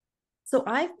So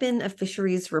I've been a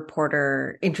fisheries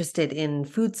reporter interested in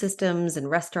food systems and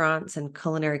restaurants and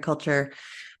culinary culture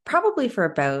probably for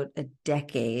about a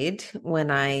decade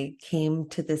when I came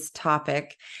to this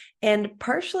topic. And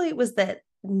partially it was that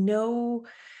no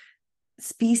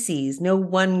species, no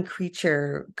one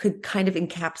creature could kind of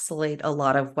encapsulate a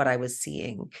lot of what I was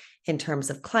seeing in terms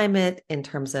of climate, in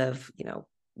terms of,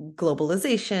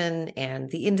 globalization and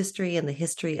the industry and the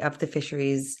history of the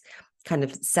fisheries kind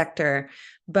of sector.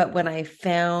 But when I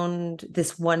found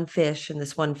this one fish and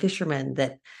this one fisherman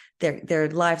that their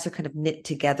lives are kind of knit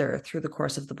together through the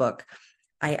course of the book,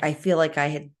 I feel like I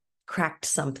had cracked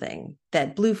something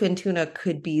that bluefin tuna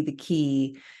could be the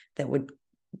key that would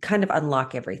kind of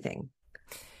unlock everything.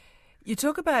 You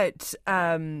talk about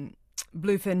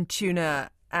bluefin tuna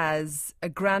as a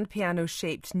grand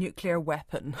piano-shaped nuclear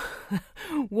weapon.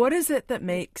 What is it that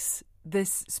makes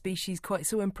this species quite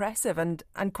so impressive and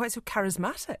quite so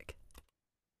charismatic?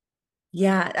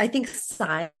 Yeah, I think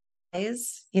size,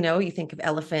 you think of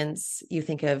elephants, you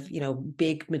think of,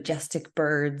 big, majestic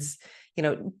birds,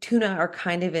 tuna are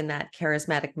kind of in that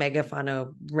charismatic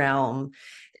megafauna realm.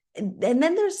 And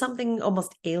then there's something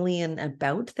almost alien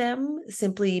about them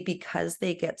simply because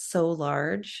they get so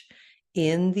large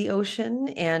in the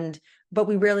ocean but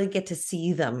we rarely get to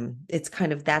see them. It's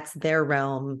kind of that's their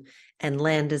realm and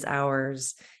land is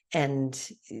ours, and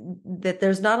that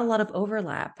there's not a lot of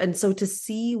overlap. And so to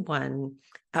see one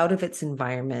out of its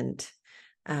environment,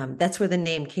 that's where the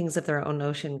name Kings of Their Own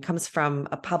Ocean comes from,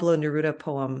 a Pablo Neruda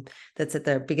poem that's at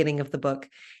the beginning of the book.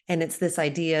 And it's this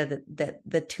idea that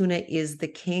the tuna is the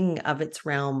king of its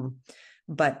realm,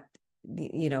 but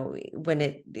when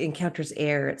it encounters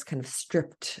air, it's kind of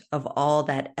stripped of all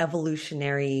that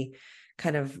evolutionary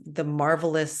kind of the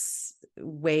marvelous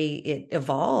way it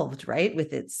evolved, right?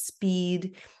 With its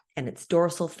speed and its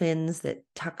dorsal fins that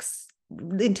tucks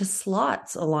into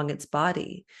slots along its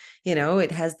body.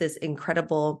 It has this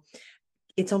incredible,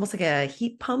 it's almost like a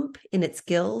heat pump in its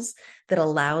gills that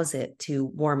allows it to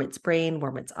warm its brain,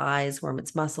 warm its eyes, warm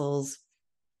its muscles.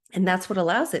 And that's what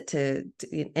allows it to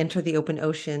enter the open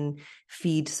ocean,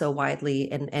 feed so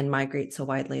widely, and migrate so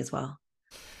widely as well.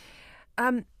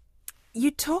 Um,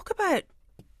 you talk about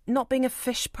not being a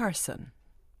fish person,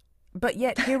 but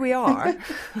yet here we are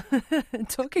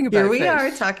talking about Here we fish.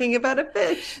 are talking about a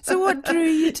fish. So what drew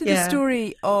you to the Yeah.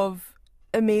 story of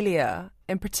Amelia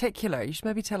in particular? You should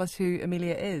maybe tell us who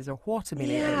Amelia is or what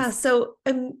Amelia is. So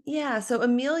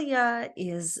Amelia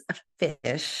is a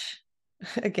fish.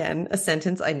 Again, a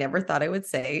sentence I never thought I would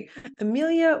say.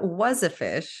 Amelia was a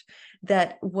fish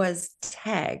that was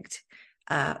tagged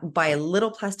by a little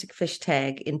plastic fish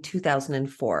tag in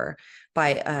 2004 by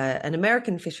an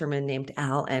American fisherman named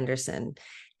Al Anderson.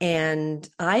 And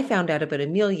I found out about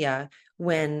Amelia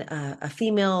when a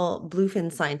female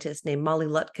bluefin scientist named Molly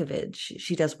Lutkovich,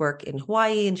 she does work in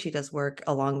Hawaii and she does work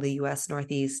along the US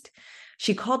Northeast.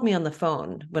 She called me on the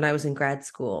phone when I was in grad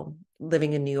school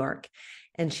living in New York.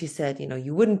 And she said,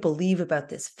 you wouldn't believe about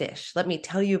this fish. Let me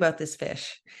tell you about this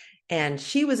fish. And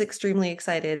she was extremely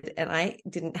excited. And I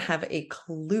didn't have a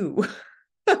clue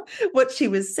what she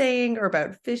was saying or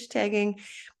about fish tagging.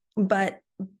 But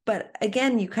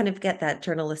again, you kind of get that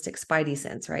journalistic spidey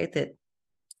sense, right?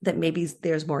 That maybe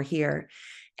there's more here.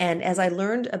 And as I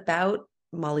learned about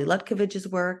Molly Lutkovich's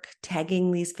work,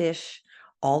 tagging these fish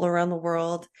all around the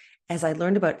world, as I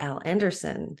learned about Al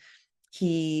Anderson,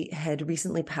 he had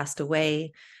recently passed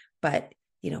away, but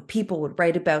people would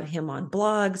write about him on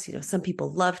blogs. Some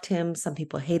people loved him, some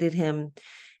people hated him.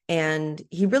 And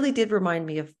he really did remind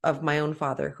me of my own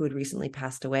father, who had recently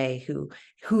passed away, who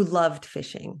loved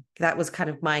fishing. That was kind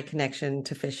of my connection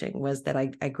to fishing, was that I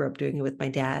grew up doing it with my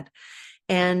dad.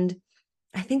 And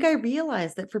I think I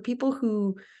realized that for people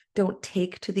who don't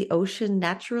take to the ocean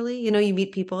naturally, you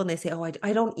meet people and they say, oh,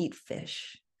 I don't eat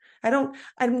fish. I'm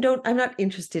not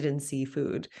interested in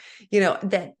seafood,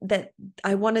 that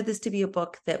I wanted this to be a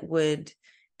book that would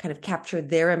kind of capture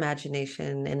their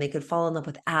imagination and they could fall in love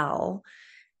with Al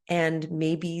and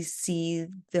maybe see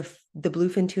the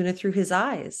bluefin tuna through his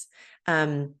eyes.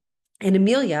 And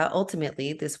Amelia,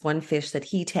 ultimately, this one fish that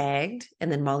he tagged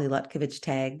and then Molly Lutkovich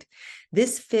tagged,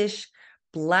 this fish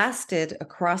blasted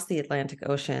across the Atlantic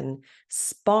Ocean,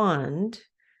 spawned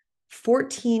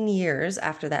 14 years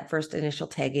after that first initial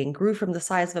tagging, grew from the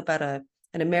size of about an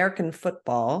American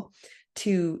football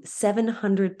to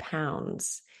 700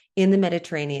 pounds in the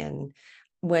Mediterranean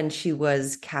when she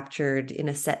was captured in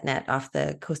a set net off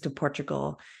the coast of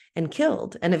Portugal and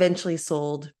killed, and eventually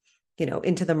sold,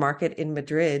 into the market in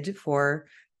Madrid for,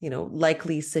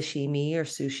 likely sashimi or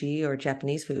sushi or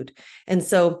Japanese food. And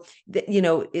so,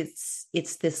 it's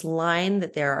this line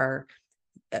that there are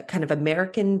kind of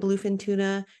American bluefin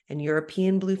tuna and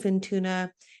European bluefin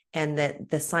tuna, and that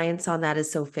the science on that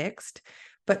is so fixed.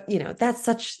 But, that's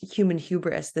such human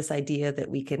hubris, this idea that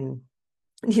we can,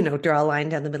 draw a line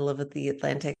down the middle of the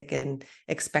Atlantic and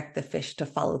expect the fish to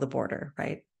follow the border,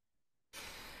 right?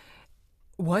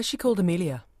 Why is she called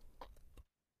Amelia?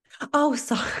 Oh,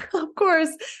 so of course,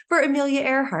 for Amelia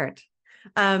Earhart,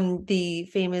 the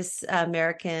famous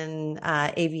American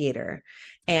aviator.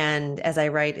 And as I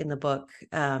write in the book,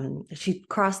 she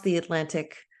crossed the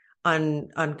Atlantic on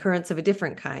currents of a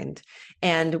different kind.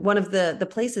 And one of the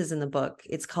places in the book,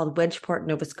 it's called Wedgeport,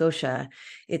 Nova Scotia.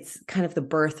 It's kind of the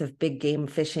birth of big game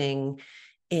fishing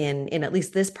in at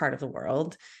least this part of the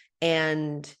world.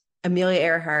 And Amelia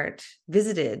Earhart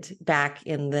visited back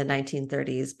in the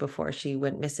 1930s before she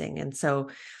went missing. And so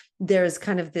there's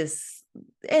kind of this,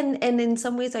 and in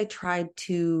some ways I tried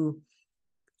to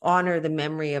honor the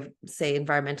memory of, say,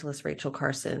 environmentalist Rachel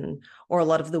Carson, or a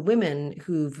lot of the women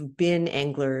who've been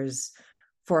anglers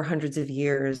for hundreds of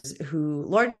years, who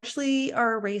largely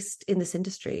are erased in this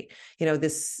industry.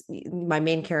 My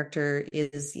main character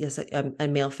is, yes, a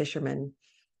male fisherman,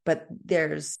 but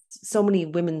there's so many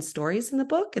women's stories in the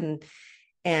book.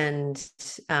 And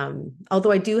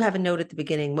although I do have a note at the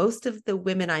beginning, most of the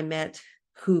women I met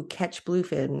who catch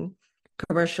bluefin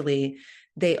commercially,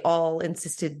 they all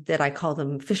insisted that I call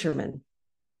them fishermen.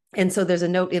 And so there's a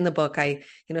note in the book.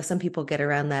 Some people get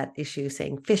around that issue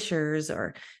saying fishers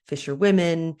or fisher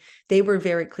women. They were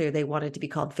very clear they wanted to be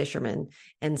called fishermen.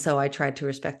 And so I tried to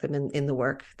respect them in the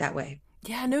work that way.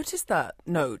 Yeah, I noticed that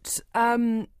note.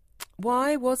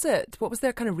 Why was it? What was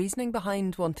their kind of reasoning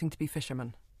behind wanting to be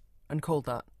fishermen and called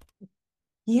that?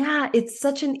 Yeah, it's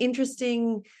such an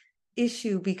interesting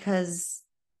issue because,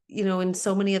 in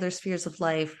so many other spheres of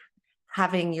life,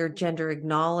 having your gender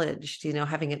acknowledged,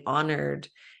 having it honored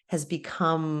has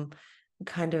become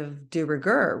kind of de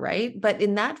rigueur, right? But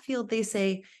in that field, they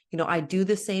say, I do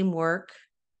the same work.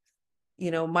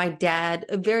 My dad,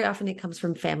 very often it comes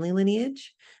from family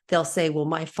lineage. They'll say, well,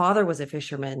 my father was a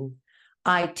fisherman.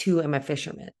 I too am a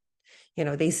fisherman.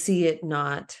 They see it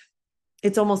not,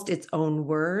 it's almost its own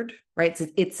word, right?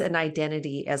 It's an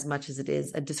identity as much as it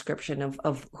is a description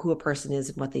of who a person is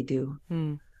and what they do.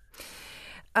 Hmm.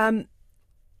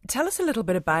 Tell us a little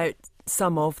bit about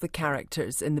some of the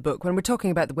characters in the book. When we're talking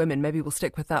about the women, maybe we'll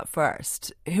stick with that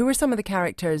first. Who are some of the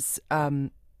characters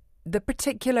that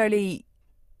particularly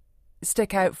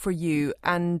stick out for you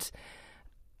and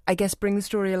I guess bring the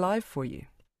story alive for you?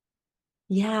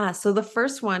 Yeah. So the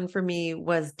first one for me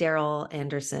was Daryl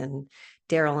Anderson,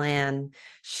 Daryl Ann.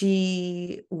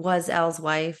 She was Al's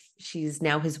wife. She's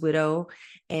now his widow.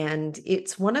 And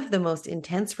it's one of the most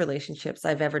intense relationships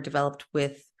I've ever developed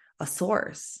with a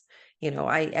source.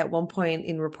 At one point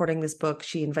in reporting this book,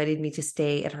 she invited me to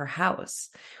stay at her house,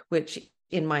 which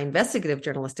in my investigative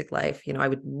journalistic life, I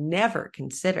would never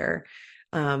consider.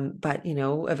 But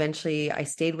eventually I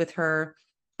stayed with her.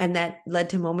 And that led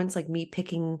to moments like me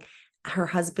picking her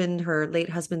late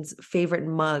husband's favorite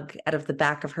mug out of the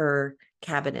back of her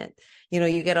cabinet.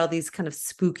 You get all these kind of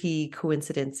spooky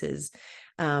coincidences.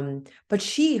 But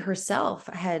she herself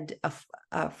had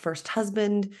a first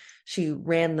husband. She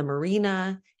ran the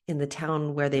marina in the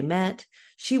town where they met.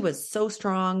 She was so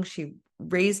strong. She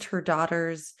raised her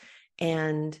daughters,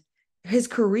 and Al's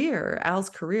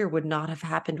career would not have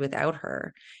happened without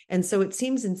her. And so it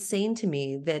seems insane to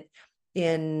me that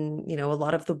in a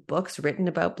lot of the books written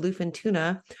about bluefin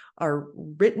tuna are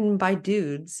written by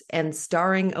dudes and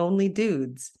starring only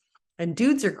dudes, and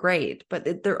dudes are great,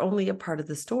 but they're only a part of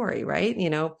the story, right?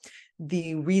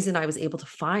 The reason I was able to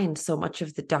find so much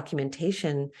of the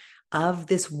documentation of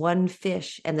this one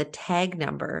fish and the tag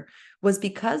number was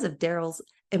because of Daryl's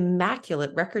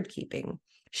immaculate record keeping.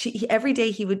 Every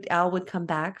day Al would come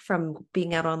back from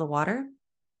being out on the water,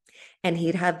 and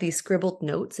he'd have these scribbled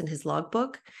notes in his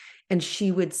logbook. And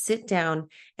she would sit down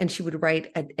and she would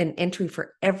write an entry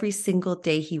for every single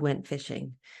day he went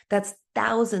fishing. That's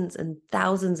thousands and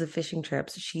thousands of fishing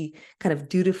trips she kind of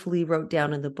dutifully wrote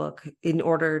down in the book in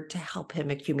order to help him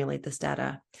accumulate this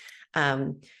data.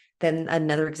 Then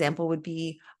another example would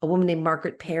be a woman named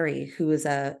Margaret Perry, who is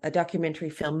a documentary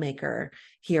filmmaker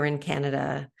here in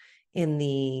Canada in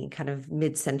the kind of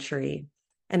mid-century.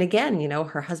 And again,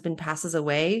 her husband passes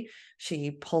away.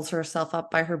 She pulls herself up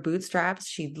by her bootstraps.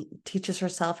 She teaches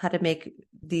herself how to make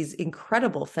these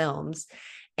incredible films.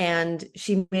 And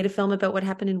she made a film about what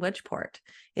happened in Wedgeport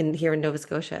here in Nova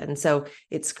Scotia. And so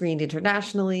it's screened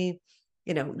internationally.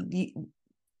 The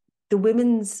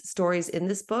women's stories in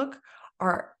this book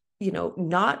are,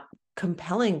 not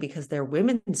compelling because they're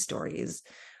women's stories,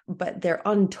 but they're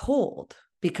untold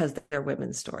because they're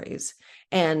women's stories.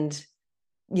 And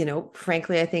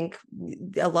frankly, I think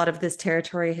a lot of this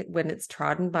territory, when it's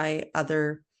trodden by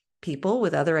other people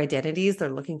with other identities, they're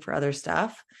looking for other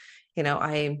stuff.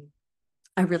 I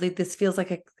really, this feels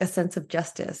like a sense of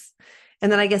justice.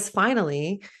 And then I guess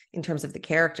finally, in terms of the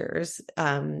characters,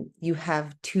 you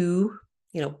have two,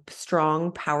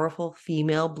 strong, powerful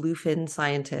female bluefin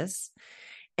scientists.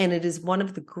 And it is one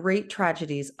of the great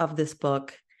tragedies of this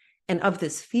book and of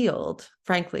this field,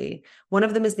 frankly. One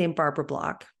of them is named Barbara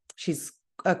Block. She's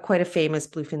quite a famous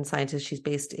bluefin scientist. She's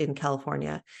based in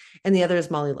California. And the other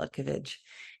is Molly Lutkovich.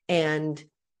 And,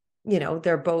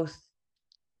 they're both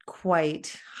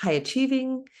quite high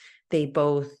achieving.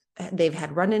 They've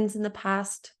had run-ins in the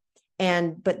past,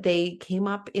 but they came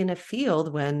up in a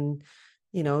field when,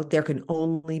 there can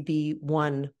only be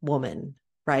one woman,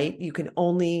 right? There's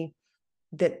only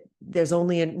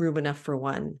room enough for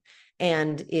one.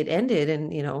 And it ended,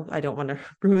 and I don't want to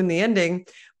ruin the ending,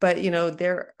 but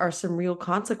there are some real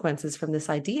consequences from this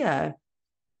idea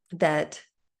that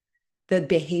the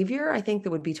behavior, I think,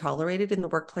 that would be tolerated in the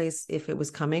workplace if it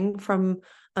was coming from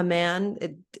a man,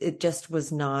 it just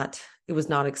was not, it was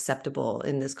not acceptable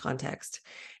in this context.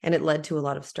 And it led to a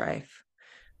lot of strife.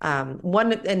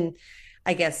 And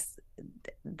I guess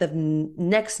the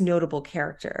next notable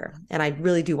character, and I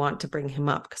really do want to bring him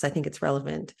up because I think it's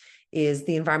relevant, is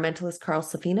the environmentalist Carl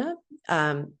Safina.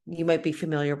 You might be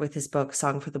familiar with his book,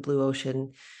 Song for the Blue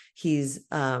Ocean. He's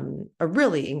a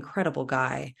really incredible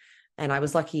guy. And I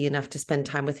was lucky enough to spend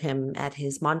time with him at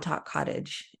his Montauk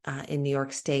cottage in New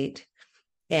York State,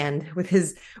 and with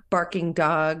his barking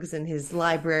dogs and his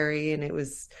library, and it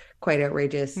was quite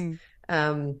outrageous.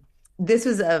 This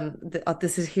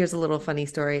was here's a little funny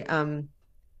story.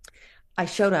 I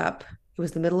showed up. It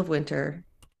was the middle of winter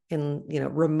in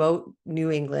remote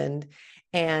New England,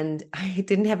 and I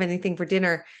didn't have anything for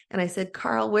dinner. And I said,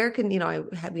 Carl, where can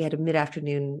we had a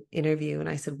mid-afternoon interview, and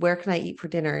I said, where can I eat for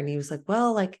dinner? And he was like,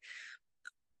 well, like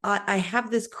I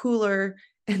have this cooler,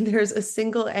 and there's a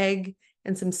single egg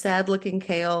and some sad looking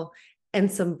kale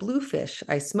and some bluefish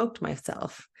I smoked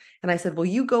myself. And I said, well,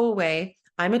 you go away.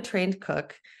 I'm a trained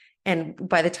cook. And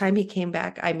by the time he came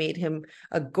back, I made him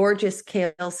a gorgeous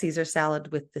kale Caesar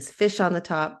salad with this fish on the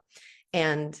top.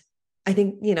 And I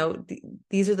think,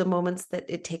 these are the moments that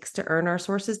it takes to earn our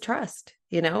sources' trust,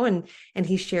 and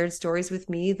he shared stories with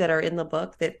me that are in the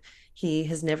book that he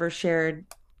has never shared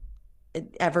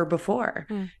ever before.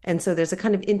 And so there's a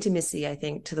kind of intimacy, I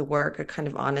think, to the work, a kind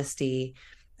of honesty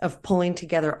of pulling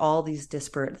together all these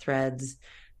disparate threads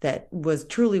that was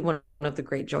truly one of the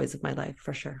great joys of my life,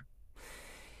 for sure.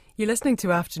 You're listening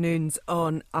to Afternoons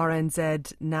on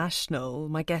RNZ National.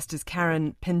 My guest is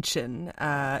Karen Pinchin,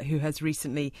 who has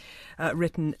recently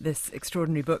written this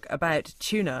extraordinary book about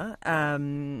tuna.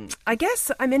 I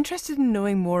guess I'm interested in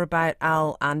knowing more about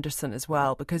Al Anderson as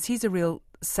well, because he's a real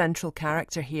central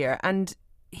character here, and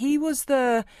he was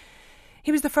the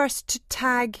first to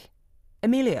tag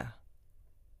Amelia.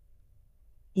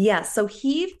 Yeah, so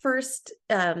he first,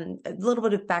 a little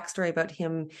bit of backstory about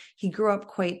him. He grew up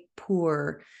quite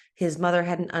poor. His mother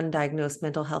had an undiagnosed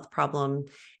mental health problem.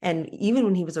 And even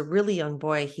when he was a really young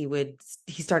boy,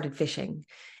 he started fishing.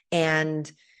 And,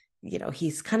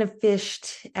 he's kind of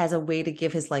fished as a way to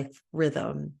give his life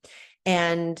rhythm.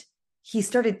 And he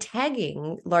started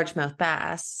tagging largemouth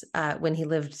bass when he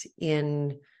lived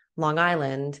in Long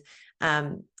Island,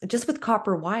 just with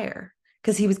copper wire,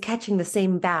 because he was catching the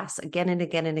same bass again and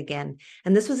again and again.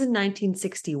 And this was in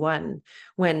 1961,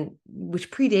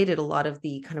 which predated a lot of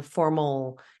the kind of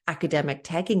formal academic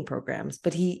tagging programs.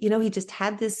 But he just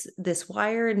had this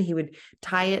wire, and he would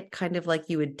tie it kind of like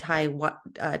you would tie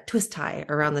twist tie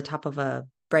around the top of a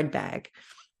bread bag.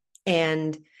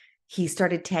 And he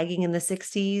started tagging in the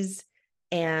 60s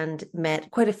and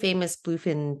met quite a famous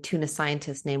bluefin tuna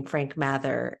scientist named Frank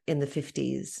Mather in the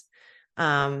 50s.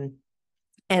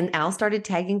 And Al started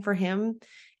tagging for him,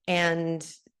 and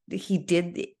he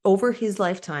did, over his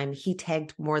lifetime, he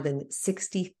tagged more than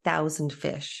 60,000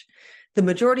 fish. The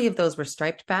majority of those were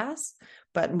striped bass,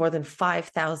 but more than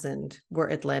 5,000 were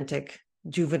Atlantic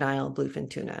juvenile bluefin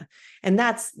tuna. And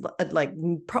that's like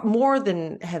more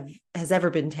than has ever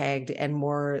been tagged, and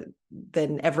more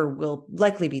than ever will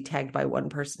likely be tagged by one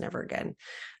person ever again.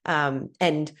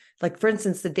 And like, for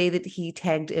instance, the day that he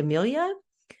tagged Amelia,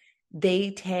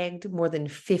 they tagged more than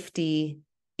 50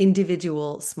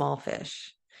 individual small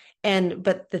fish.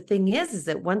 But the thing is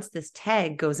that once this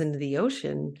tag goes into the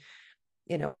ocean,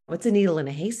 it's a needle in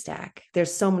a haystack.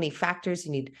 There's so many factors.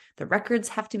 The records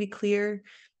have to be clear.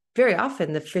 Very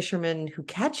often the fisherman who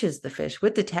catches the fish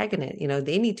with the tag in it,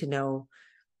 they need to know,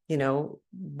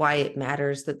 why it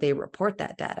matters that they report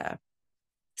that data.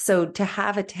 So to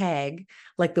have a tag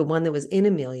like the one that was in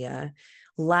Amelia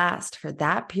last for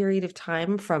that period of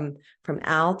time from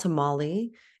Al to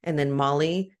Molly, and then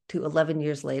Molly to 11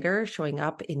 years later showing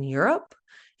up in Europe,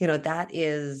 that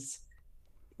is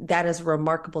a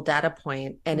remarkable data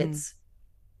point, and Mm.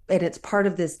 it's part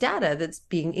of this data that's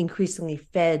being increasingly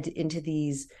fed into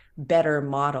these better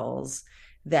models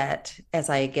that, as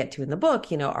I get to in the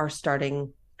book, are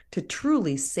starting to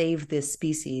truly save this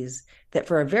species that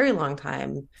for a very long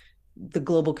time the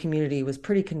global community was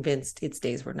pretty convinced its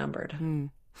days were numbered. Mm.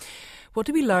 What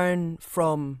do we learn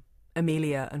from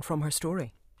Amelia and from her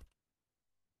story?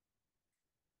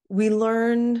 We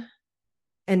learn,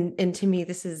 and to me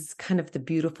this is kind of the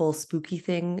beautiful spooky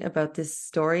thing about this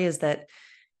story, is that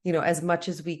as much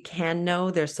as we can know,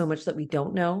 there's so much that we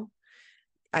don't know.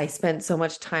 I spent so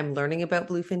much time learning about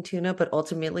bluefin tuna, but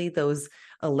ultimately those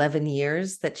 11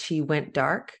 years that she went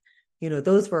dark,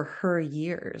 those were her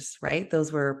years, right?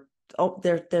 Those were, oh,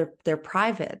 they're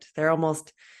private. They're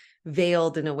almost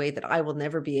veiled in a way that I will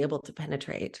never be able to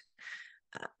penetrate.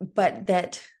 But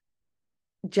that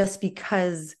just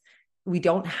because we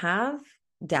don't have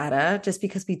data, just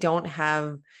because we don't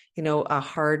have, a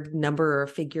hard number or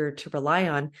figure to rely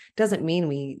on, doesn't mean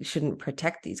we shouldn't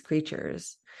protect these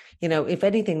creatures. If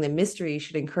anything, the mystery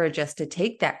should encourage us to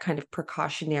take that kind of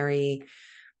precautionary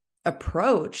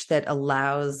approach that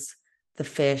allows the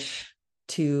fish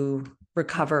to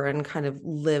recover and kind of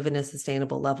live in a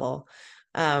sustainable level.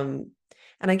 And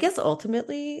I guess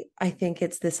ultimately, I think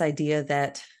it's this idea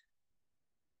that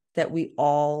we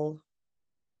all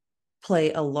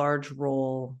play a large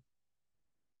role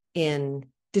in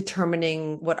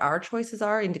determining what our choices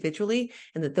are individually,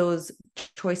 and that those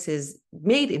choices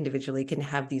made individually can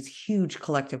have these huge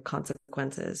collective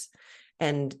consequences,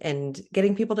 and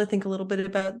getting people to think a little bit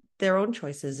about their own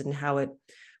choices and how it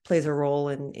plays a role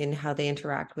in how they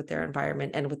interact with their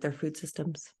environment and with their food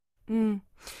systems. Mm.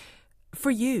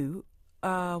 For you,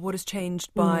 what has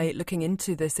changed by Mm. looking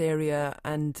into this area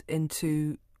and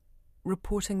into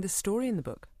reporting the story in the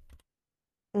book?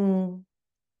 Mm.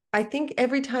 I think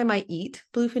every time I eat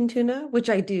bluefin tuna, which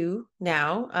I do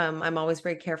now, I'm always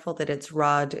very careful that it's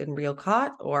rod and reel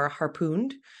caught or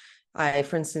harpooned. I,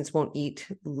 for instance, won't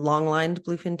eat long-lined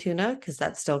bluefin tuna because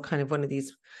that's still kind of one of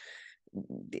these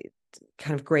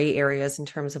kind of gray areas in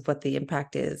terms of what the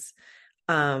impact is.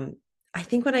 Um, I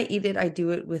think when I eat it, I do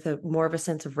it with a more of a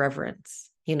sense of reverence.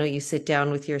 You sit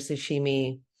down with your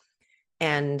sashimi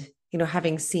and,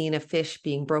 having seen a fish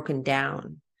being broken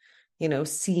down,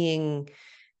 seeing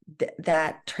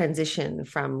that transition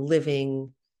from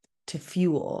living to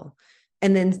fuel.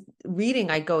 And then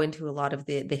reading, I go into a lot of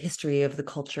the history of the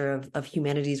culture of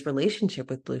humanity's relationship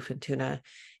with bluefin tuna.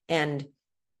 And,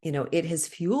 it has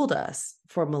fueled us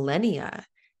for millennia.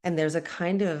 And there's a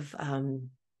kind of, I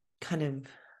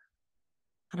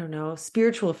don't know,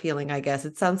 spiritual feeling, I guess.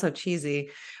 It sounds so cheesy,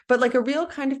 but like a real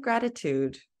kind of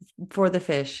gratitude for the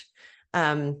fish.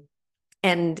 Um,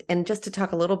 and just to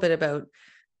talk a little bit about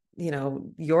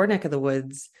your neck of the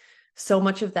woods, so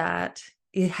much of that,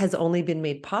 it has only been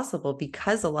made possible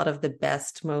because a lot of the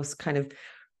best, most kind of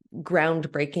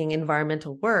groundbreaking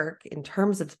environmental work in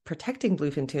terms of protecting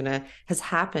bluefin tuna has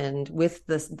happened with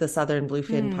the southern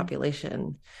bluefin Mm.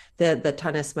 population, the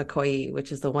Tunis McCoy,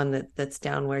 which is the one that's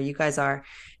down where you guys are.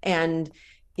 And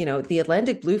the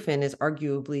Atlantic bluefin is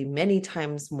arguably many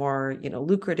times more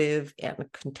lucrative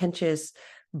and contentious,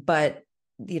 but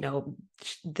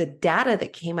the data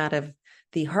that came out of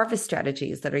the harvest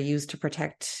strategies that are used to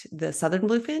protect the southern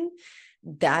bluefin,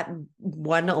 that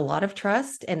won a lot of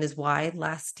trust, and is why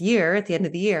last year, at the end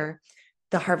of the year,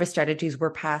 the harvest strategies were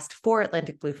passed for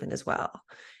Atlantic bluefin as well.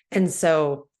 And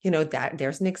so, that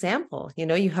there's an example.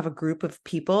 You have a group of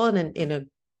people in a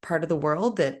part of the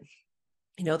world that,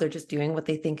 they're just doing what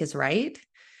they think is right.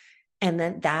 And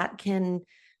then that can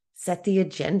set the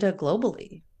agenda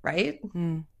globally, right?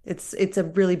 Mm. It's a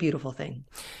really beautiful thing.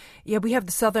 Yeah, we have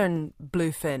the southern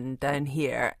bluefin down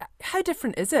here. How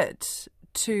different is it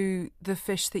to the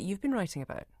fish that you've been writing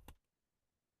about?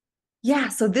 Yeah,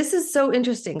 so this is so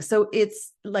interesting. So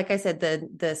it's, like I said,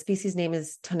 the species name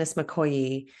is Tunis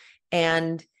McCoy,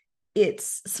 and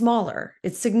it's smaller.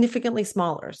 It's significantly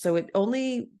smaller. So it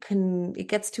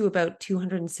gets to about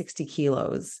 260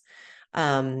 kilos.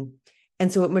 Um,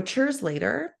 and so it matures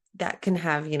later. That can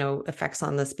have, effects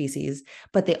on the species,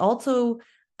 but they also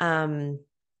um,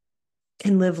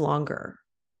 can live longer.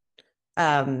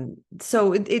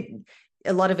 So it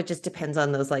a lot of it just depends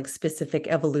on those like specific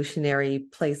evolutionary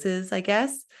places, I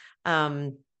guess.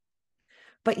 Um,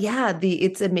 but yeah,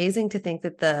 it's amazing to think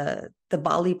that the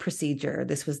Bali procedure,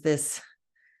 this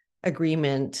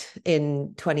agreement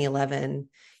in 2011,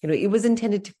 It was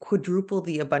intended to quadruple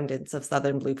the abundance of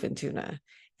southern bluefin tuna.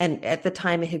 And at the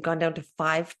time, it had gone down to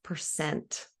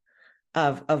 5%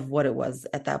 of what it was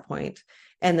at that point.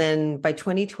 And then by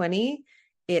 2020,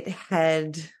 it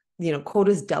had,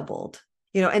 quotas doubled,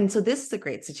 and so this is a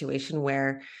great situation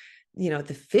where,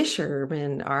 the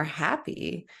fishermen are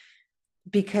happy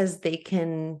because they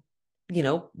can,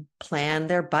 plan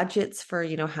their budgets for,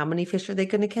 how many fish are they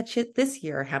going to catch it this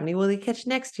year? How many will they catch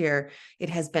next year? It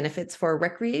has benefits for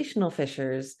recreational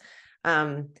fishers.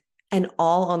 And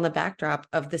all on the backdrop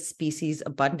of the species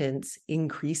abundance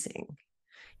increasing.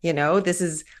 This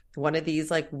is one of these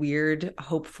like weird,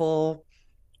 hopeful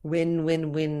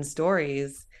win-win-win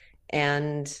stories.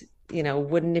 And,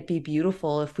 wouldn't it be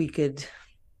beautiful if we could,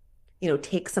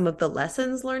 take some of the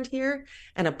lessons learned here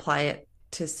and apply it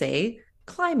to, say,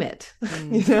 climate,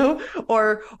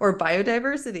 or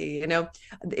biodiversity.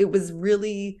 It was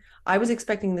really, I was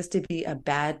expecting this to be a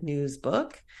bad news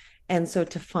book. And so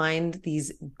to find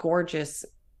these gorgeous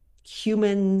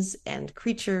humans and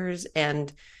creatures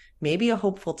and maybe a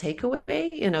hopeful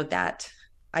takeaway, that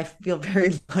I feel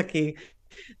very lucky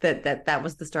that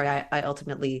was the story I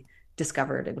ultimately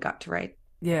discovered and got to write.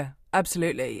 Yeah,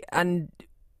 absolutely. And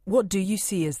what do you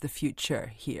see as the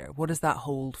future here? What does that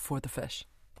hold for the fish?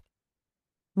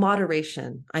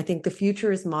 Moderation. I think the future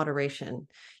is moderation,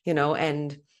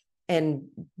 and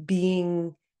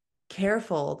being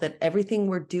careful that everything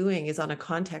we're doing is on a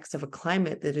context of a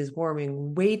climate that is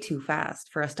warming way too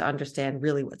fast for us to understand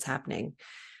really what's happening.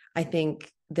 I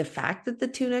think the fact that the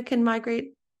tuna can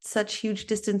migrate such huge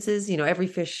distances, every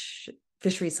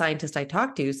fishery scientist I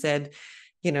talked to said,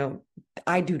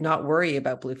 I do not worry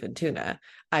about bluefin tuna.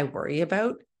 I worry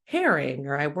about herring,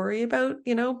 or I worry about,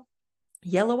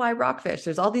 yellow eye rockfish.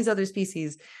 There's all these other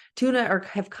species. Tuna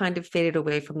have kind of faded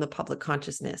away from the public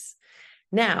consciousness.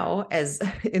 Now, as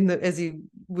you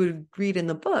would read in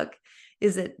the book,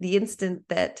 is that the instant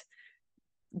that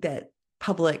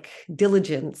public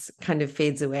diligence kind of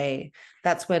fades away,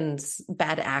 that's when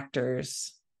bad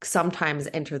actors sometimes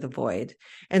enter the void.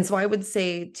 And so I would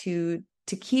say to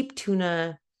keep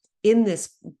tuna in this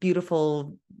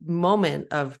beautiful moment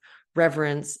of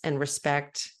reverence and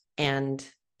respect, and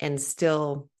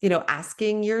still,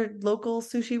 asking your local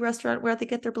sushi restaurant where they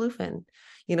get their bluefin,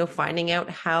 finding out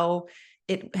how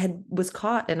it was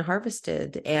caught and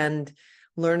harvested, and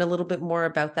learn a little bit more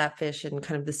about that fish and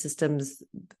kind of the systems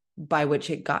by which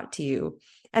it got to you.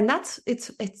 And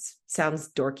it sounds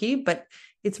dorky, but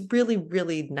it's really,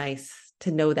 really nice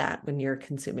to know that when you're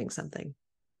consuming something.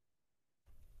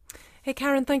 Hey,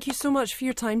 Karen, thank you so much for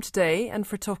your time today and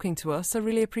for talking to us. I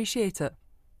really appreciate it.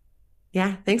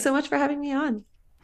 Yeah, thanks so much for having me on.